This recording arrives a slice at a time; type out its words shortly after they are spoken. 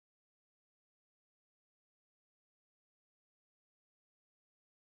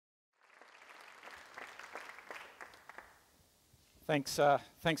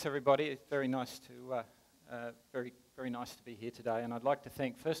Thanks everybody. It's very nice to very nice to be here today. And I'd like to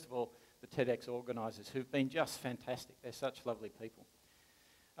thank, first of all, the TEDx organisers who've been just fantastic. They're such lovely people.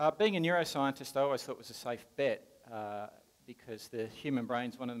 Being a neuroscientist, I always thought was a safe bet because the human brain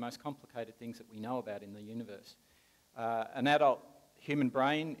is one of the most complicated things that we know about in the universe. An adult human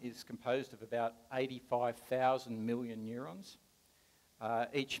brain is composed of about 85,000 million neurons,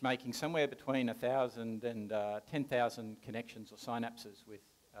 each making somewhere between 1,000 and 10,000 connections or synapses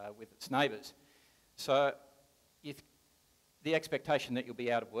with its neighbours. So the expectation that you'll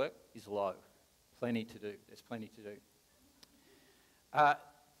be out of work is low. Plenty to do. There's plenty to do.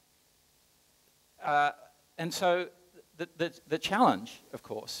 And so the challenge, of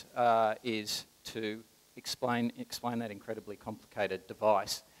course, is to explain that incredibly complicated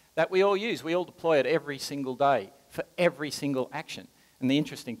device that we all use. We all deploy it every single day for every single action. And the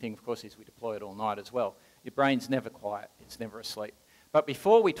interesting thing, of course, is we deploy it all night as well. Your brain's never quiet. It's never asleep. But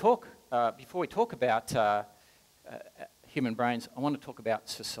before we talk about human brains, I want to talk about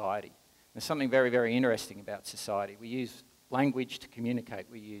society. There's something very, very interesting about society. We use language to communicate.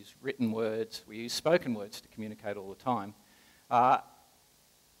 We use written words. We use spoken words to communicate all the time.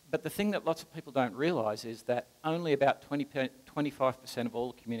 But the thing that lots of people don't realise is that only about 25% of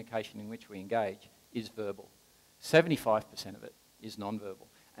all the communication in which we engage is verbal. 75% of it is non-verbal.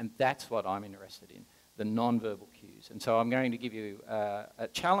 And that's what I'm interested in, the non-verbal cues. And so I'm going to give you a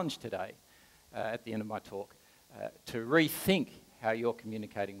challenge today at the end of my talk to rethink how you're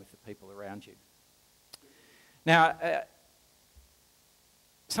communicating with the people around you. Now,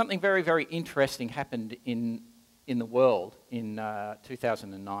 something very, very interesting happened in the world in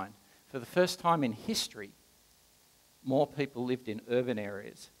 2009. For the first time in history, more people lived in urban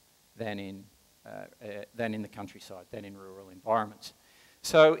areas than in the countryside, than in rural environments.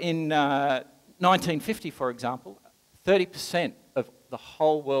 So in 1950, for example, 30% of the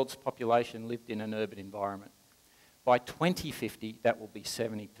whole world's population lived in an urban environment. By 2050, that will be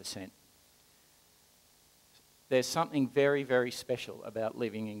 70%. There's something very, very special about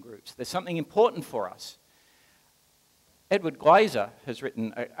living in groups. There's something important for us. Edward Glaser has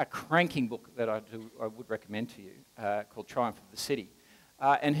written a cranking book that I would recommend to you called Triumph of the City.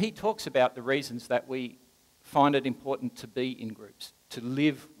 And he talks about the reasons that we find it important to be in groups, to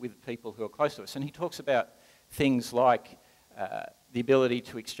live with people who are close to us. And he talks about things like the ability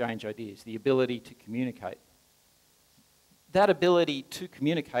to exchange ideas, the ability to communicate. That ability to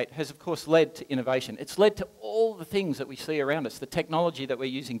communicate has, of course, led to innovation. It's led to all the things that we see around us. The technology that we're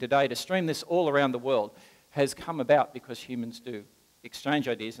using today to stream this all around the world has come about because humans do exchange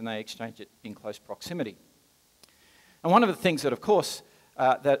ideas, and they exchange it in close proximity. And one of the things that, of course,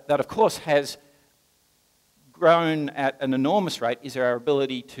 has grown at an enormous rate is our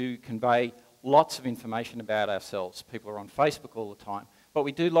ability to convey lots of information about ourselves. People are on Facebook all the time. But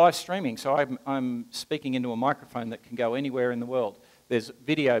we do live streaming, so I'm speaking into a microphone that can go anywhere in the world. There's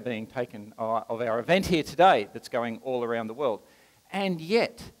video being taken of our event here today that's going all around the world. And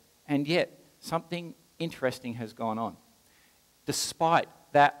yet, something interesting has gone on. Despite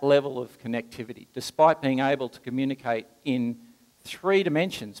that level of connectivity, despite being able to communicate in 3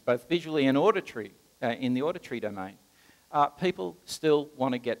 dimensions, both visually and auditory, in the auditory domain, people still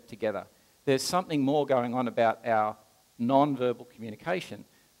want to get together. There's something more going on about our non-verbal communication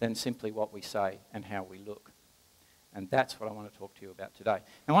than simply what we say and how we look. And that's what I want to talk to you about today.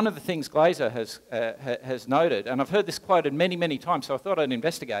 And one of the things Glaser has noted, and I've heard this quoted many, many times, so I thought I'd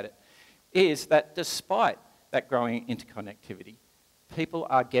investigate it, is that despite that growing interconnectivity, people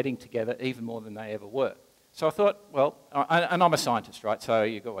are getting together even more than they ever were. So I thought, well, and I'm a scientist, right, so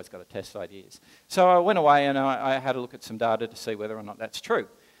you've always got to test ideas. So I went away and I had a look at some data to see whether or not that's true.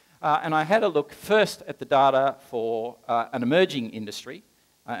 And I had a look first at the data for an emerging industry,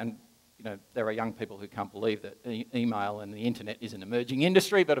 and you know there are young people who can't believe that email and the internet is an emerging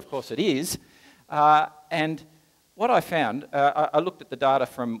industry, but of course it is. And what I found, I looked at the data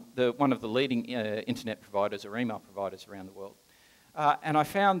from one of the leading internet providers or email providers around the world, and I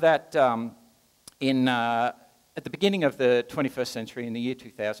found that at the beginning of the 21st century, in the year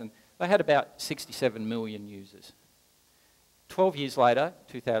 2000, they had about 67 million users. 12 years later,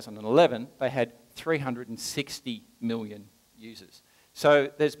 2011, they had 360 million users. So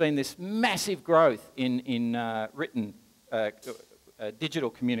there's been this massive growth in written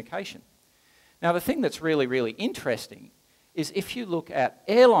digital communication. Now the thing that's really, really interesting is if you look at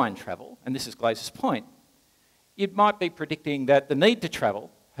airline travel, and this is Glaser's point, you might be predicting that the need to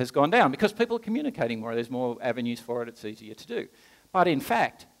travel has gone down because people are communicating more, there's more avenues for it, it's easier to do. But in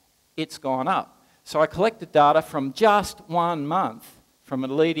fact, it's gone up. So I collected data from just 1 month from a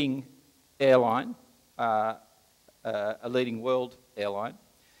leading airline a leading world airline.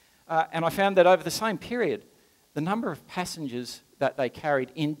 And I found that over the same period, the number of passengers that they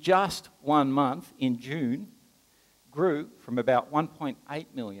carried in just 1 month, in June, grew from about 1.8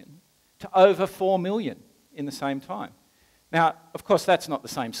 million to over 4 million in the same time. Now, of course, that's not the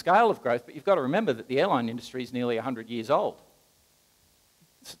same scale of growth, but you've got to remember that the airline industry is nearly 100 years old.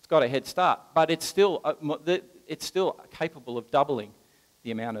 So it's got a head start, but it's still capable of doubling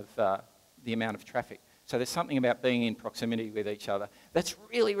the amount of traffic. So there's something about being in proximity with each other that's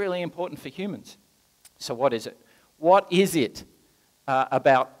really, really important for humans. So what is it? What is it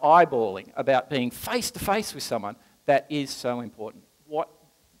about eyeballing, about being face-to-face with someone that is so important?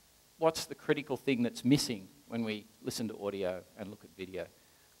 What's the critical thing that's missing when we listen to audio and look at video?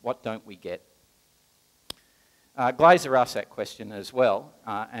 What don't we get? Glaser asked that question as well,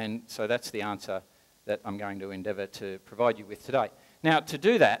 and so that's the answer that I'm going to endeavour to provide you with today. Now, to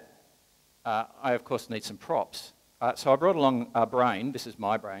do that, I of course need some props. So I brought along a brain. This is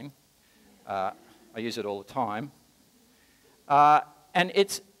my brain. I use it all the time. And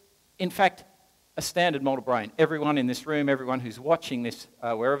it's, in fact, a standard model brain. Everyone in this room, everyone who's watching this,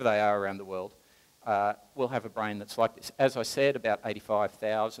 wherever they are around the world, will have a brain that's like this. As I said, about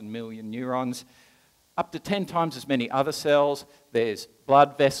 85,000 million neurons, up to 10 times as many other cells. There's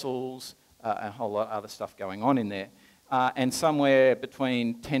blood vessels, a whole lot of other stuff going on in there. And somewhere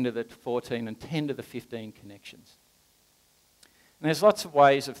between 10 to the 14 and 10 to the 15 connections. And there's lots of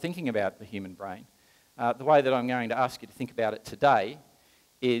ways of thinking about the human brain. The way that I'm going to ask you to think about it today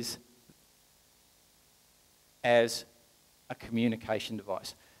is as a communication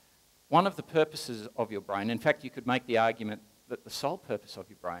device. One of the purposes of your brain, in fact, you could make the argument that the sole purpose of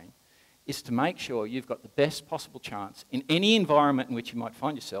your brain is to make sure you've got the best possible chance in any environment in which you might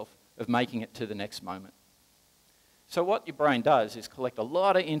find yourself of making it to the next moment. So what your brain does is collect a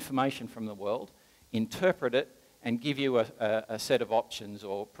lot of information from the world, interpret it, and give you a set of options,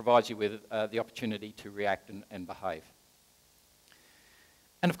 or provides you with the opportunity to react and behave.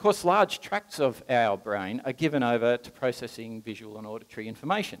 And of course, large tracts of our brain are given over to processing visual and auditory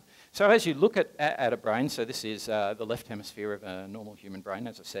information. So as you look at a brain, so this is the left hemisphere of a normal human brain,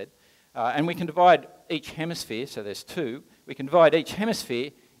 as I said, and we can divide each hemisphere, so there's two, we can divide each hemisphere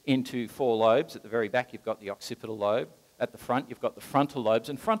into 4 lobes. At the very back, you've got the occipital lobe. At the front, you've got the frontal lobes,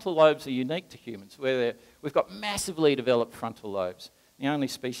 and frontal lobes are unique to humans. We've got massively developed frontal lobes, the only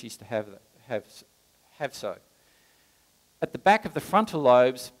species to have so. At the back of the frontal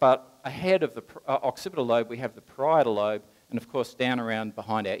lobes, but ahead of the occipital lobe, we have the parietal lobe, and of course down around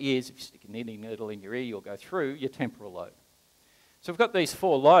behind our ears, if you stick a knitting needle in your ear, you'll go through your temporal lobe. So we've got these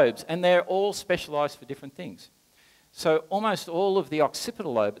 4 lobes, and they're all specialised for different things. So almost all of the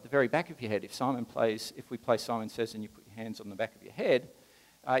occipital lobe at the very back of your head, if we play Simon Says and you put your hands on the back of your head,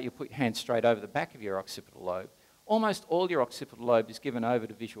 you put your hands straight over the back of your occipital lobe, almost all your occipital lobe is given over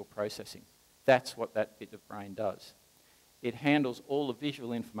to visual processing. That's what that bit of brain does. It handles all the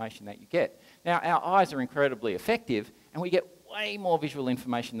visual information that you get. Now, our eyes are incredibly effective, and we get way more visual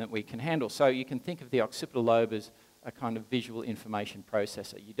information than we can handle. So you can think of the occipital lobe as a kind of visual information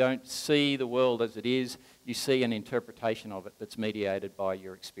processor. You don't see the world as it is, you see an interpretation of it that's mediated by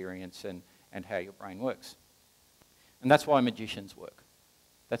your experience and how your brain works. And that's why magicians work.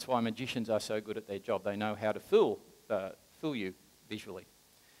 That's why magicians are so good at their job. They know how to fool you visually.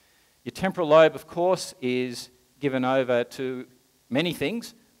 Your temporal lobe, of course, is given over to many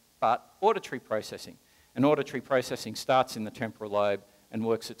things, but auditory processing. And auditory processing starts in the temporal lobe and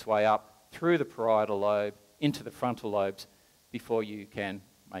works its way up through the parietal lobe into the frontal lobes before you can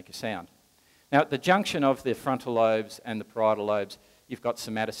make a sound. Now, at the junction of the frontal lobes and the parietal lobes, you've got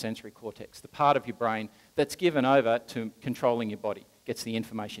somatosensory cortex, the part of your brain that's given over to controlling your body. Gets the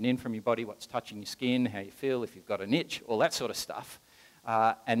information in from your body, what's touching your skin, how you feel, if you've got an itch, all that sort of stuff.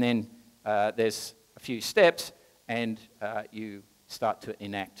 And then there's a few steps, and you start to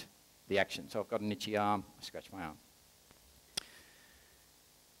enact the action. So I've got an itchy arm, I scratch my arm.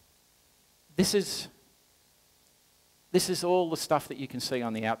 This is all the stuff that you can see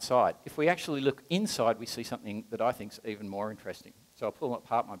on the outside. If we actually look inside, we see something that I think is even more interesting. So I'll pull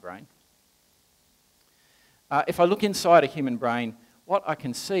apart my brain. If I look inside a human brain, what I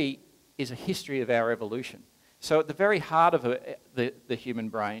can see is a history of our evolution. So at the very heart of the human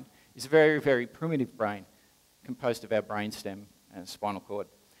brain is a very, very primitive brain composed of our brainstem and spinal cord.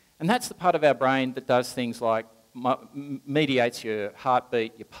 And that's the part of our brain that does things like mediates your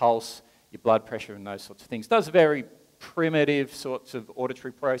heartbeat, your pulse, your blood pressure and those sorts of things. Does very primitive sorts of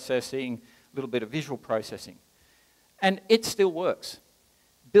auditory processing, a little bit of visual processing. And it still works.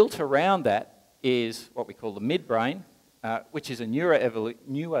 Built around that is what we call the midbrain, which is a newer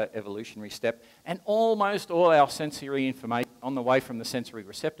evolutionary step, and almost all our sensory information on the way from the sensory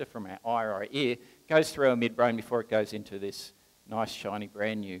receptor, from our eye or our ear, goes through our midbrain before it goes into this nice, shiny,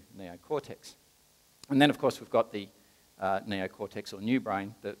 brand new neocortex. And then, of course, we've got the neocortex or new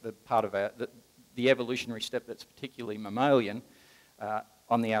brain, the part of the evolutionary step that's particularly mammalian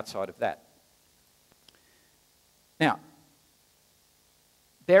on the outside of that. Now,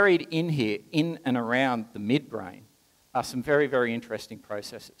 buried in here, in and around the midbrain, are some very, very interesting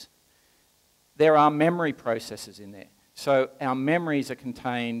processes. There are memory processes in there. So our memories are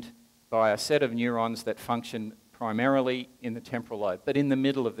contained by a set of neurons that function primarily in the temporal lobe, but in the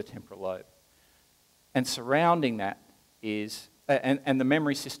middle of the temporal lobe. And surrounding that is, and the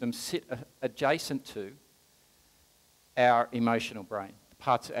memory systems sit adjacent to our emotional brain,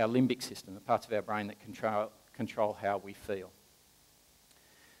 our limbic system, the parts of our brain that control how we feel.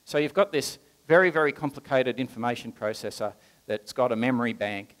 So you've got this very, very complicated information processor that's got a memory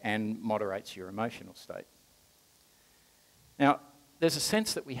bank and moderates your emotional state. Now, there's a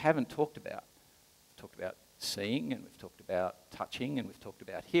sense that we haven't talked about. We've talked about seeing, and we've talked about touching, and we've talked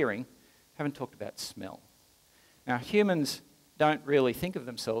about hearing. Haven't talked about smell. Now, humans don't really think of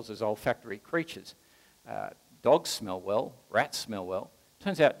themselves as olfactory creatures. Dogs smell well, rats smell well.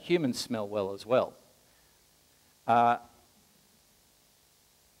 Turns out humans smell well as well.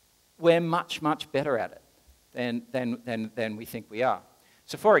 We're much, much better at it than we think we are.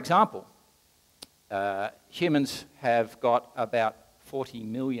 So, for example, humans have got about 40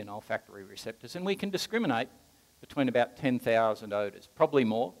 million olfactory receptors, and we can discriminate between about 10,000 odours, probably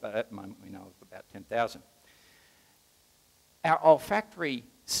more, but at the moment we know of about 10,000. Our olfactory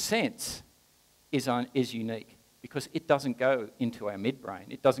sense is unique because it doesn't go into our midbrain.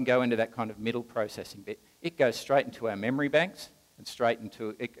 It doesn't go into that kind of middle processing bit. It goes straight into our memory banks, and straight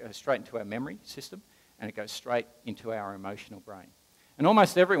into our memory system, and it goes straight into our emotional brain. And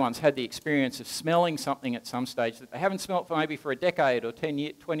almost everyone's had the experience of smelling something at some stage that they haven't smelt for maybe for a decade or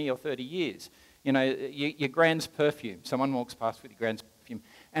 20 or 30 years. You know, your grand's perfume. Someone walks past with your grand's perfume,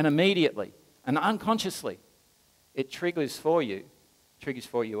 and immediately and unconsciously, it triggers for you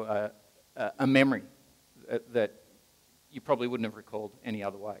a memory that you probably wouldn't have recalled any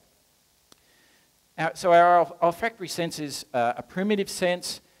other way. So our olfactory sense is a primitive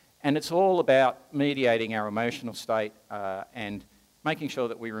sense, and it's all about mediating our emotional state and making sure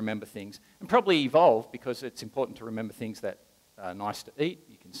that we remember things. And probably evolved because it's important to remember things that are nice to eat.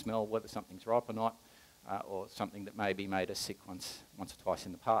 You can smell whether something's ripe or not, or something that maybe made us sick once or twice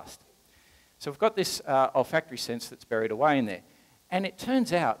in the past. So we've got this olfactory sense that's buried away in there. And it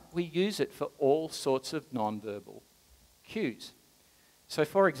turns out we use it for all sorts of non-verbal cues. So,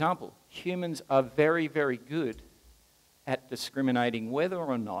 for example, humans are very, very good at discriminating whether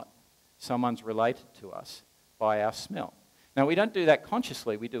or not someone's related to us by our smell. Now, we don't do that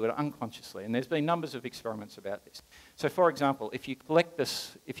consciously, we do it unconsciously, and there's been numbers of experiments about this. So, for example, if you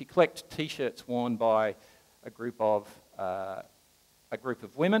collect T-shirts worn by a group of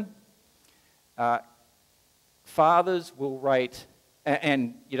women, fathers will rate,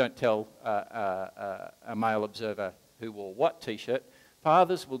 and you don't tell a male observer who wore what T-shirt,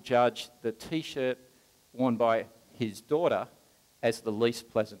 fathers will judge the T-shirt worn by his daughter as the least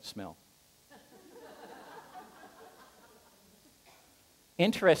pleasant smell.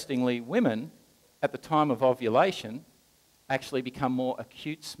 Interestingly, women at the time of ovulation actually become more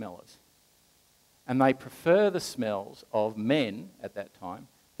acute smellers. And they prefer the smells of men at that time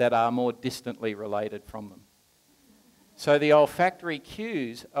that are more distantly related from them. So the olfactory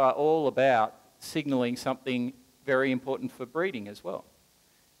cues are all about signalling something very important for breeding as well.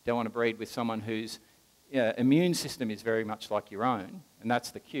 You don't want to breed with someone whose immune system is very much like your own, and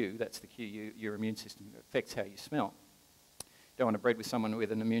that's the cue. Your immune system affects how you smell. You don't want to breed with someone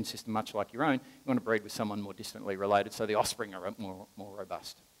with an immune system much like your own. You want to breed with someone more distantly related, so the offspring are more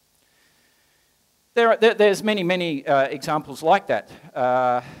robust. There's many, many examples like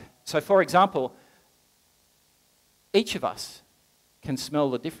that. So, for example, each of us can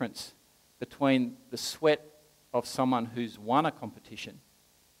smell the difference between the sweat of someone who's won a competition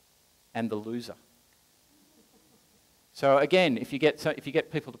and the loser. So again, if you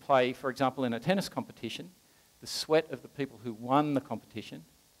get people to play, for example, in a tennis competition, the sweat of the people who won the competition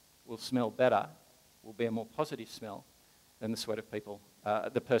will smell better, will be a more positive smell than the sweat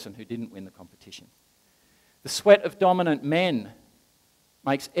of the person who didn't win the competition. The sweat of dominant men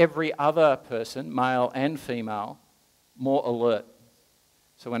makes every other person, male and female, more alert.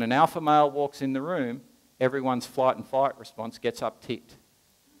 So when an alpha male walks in the room, everyone's flight and fight response gets upticked.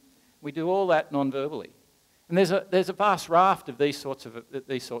 We do all that non-verbally. And there's a vast raft of these sorts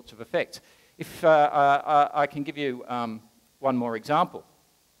of effects. If I can give you one more example.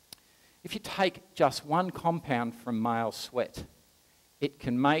 If you take just one compound from male sweat, it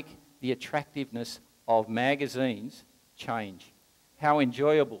can make the attractiveness of magazines change. How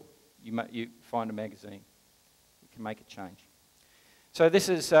enjoyable you find a magazine, it can make it change. So this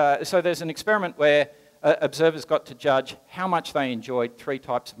is so there's an experiment where observers got to judge how much they enjoyed three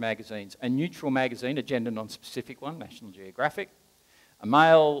types of magazines: a neutral magazine, a gender non-specific one, National Geographic; a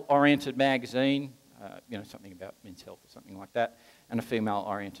male-oriented magazine, you know, something about men's health or something like that; and a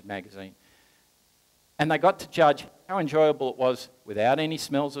female-oriented magazine. And they got to judge how enjoyable it was without any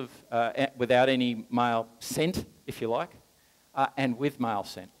smells of, without any male scent, if you like, and with male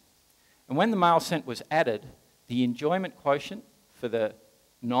scent. And when the male scent was added, the enjoyment quotient for the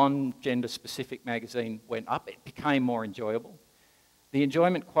non-gender specific magazine went up. It became more enjoyable. The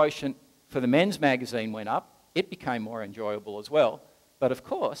enjoyment quotient for the men's magazine went up. It became more enjoyable as well. But of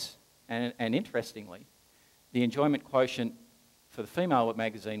course, and interestingly, the enjoyment quotient for the female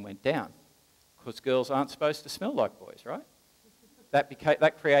magazine went down, because girls aren't supposed to smell like boys, right?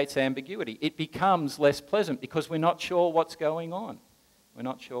 That creates ambiguity. It becomes less pleasant because we're not sure what's going on. We're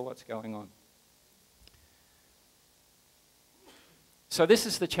not sure what's going on. So this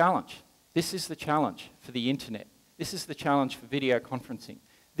is the challenge. This is the challenge for the internet. This is the challenge for video conferencing.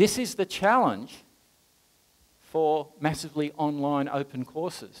 This is the challenge for massively online open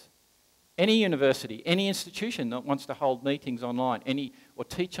courses. Any university, any institution that wants to hold meetings online, or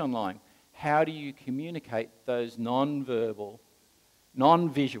teach online, how do you communicate those non-verbal,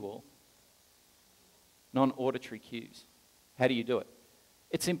 non-visual, non-auditory cues? How do you do it?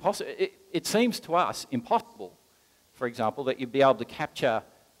 It's impossible. It seems to us impossible, for example, that you'd be able to capture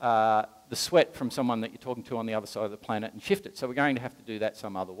the sweat from someone that you're talking to on the other side of the planet and shift it. So we're going to have to do that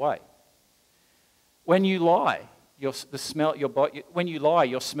some other way. When you lie, your smell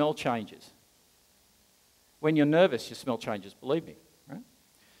changes. When you're nervous, your smell changes, believe me. Right?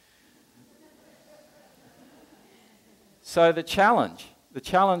 So the challenge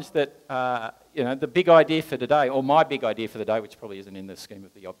that, you know, the big idea for today, or my big idea for the day, which probably isn't in the scheme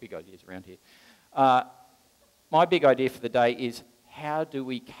of the big ideas around here, my big idea for the day is, how do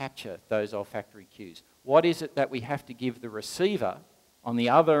we capture those olfactory cues? What is it that we have to give the receiver on the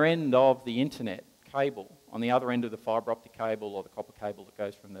other end of the internet cable, on the other end of the fibre optic cable or the copper cable that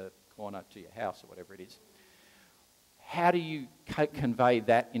goes from the corner to your house or whatever it is? How do you convey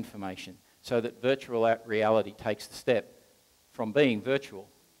that information so that virtual reality takes the step from being virtual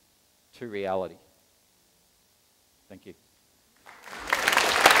to reality? Thank you.